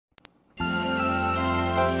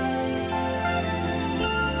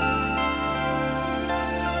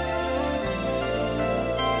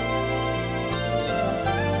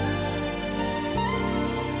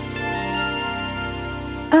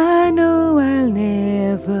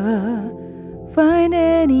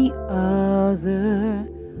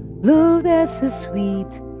just as sweet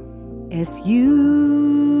as you.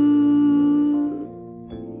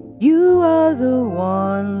 You are the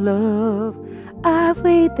one, love, I've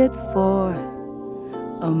waited for,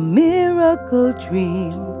 a miracle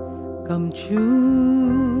dream come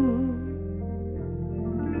true.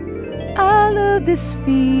 I love this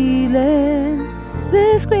feeling,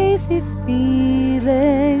 this crazy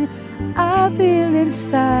feeling I feel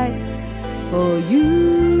inside for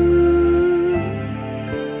you.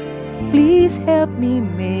 Please help me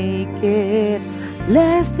make it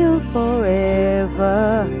last till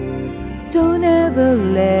forever. Don't ever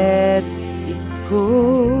let it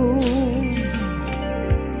go.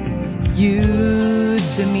 You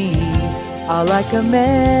to me are like a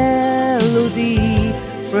melody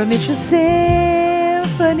from each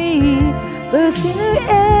symphony, bursting in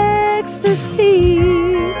ecstasy.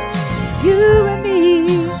 You and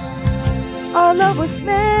me, our love was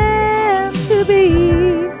meant to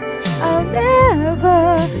be. I'll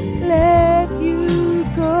never let you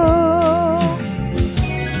go.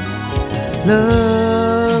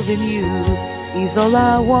 Loving you is all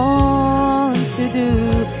I want to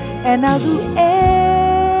do, and I'll do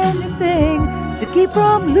anything to keep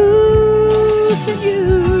from losing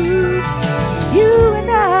you. You and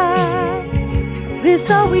I, this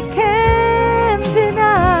love we can't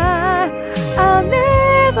deny. I'll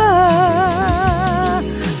never,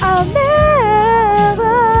 I'll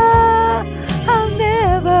never, I'll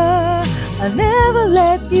never, I'll never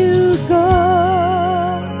let you go.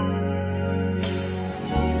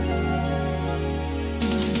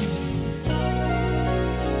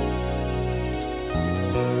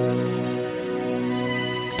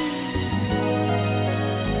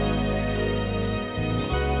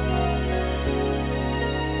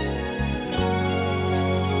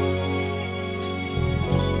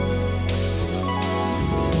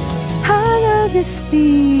 This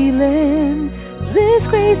feeling, this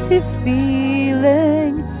crazy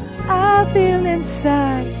feeling I feel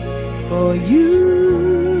inside for you.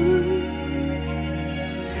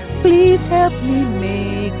 Please help me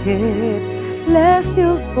make it last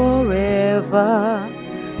till forever.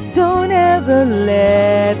 Don't ever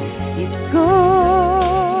let it go.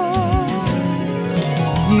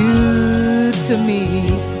 You to me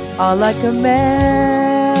are like a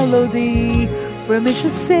melody from each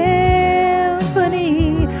symphony,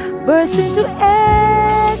 burst into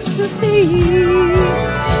ecstasy.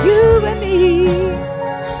 You and me,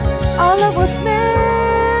 our love was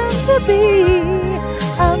meant to be.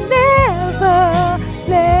 I'll never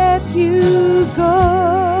let you go.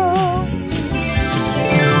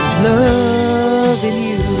 Loving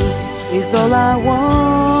you is all I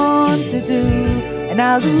want to do, and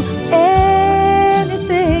I'll do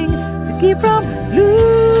anything to keep from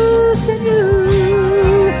losing you.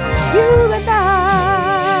 You and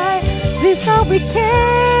I, this all we can.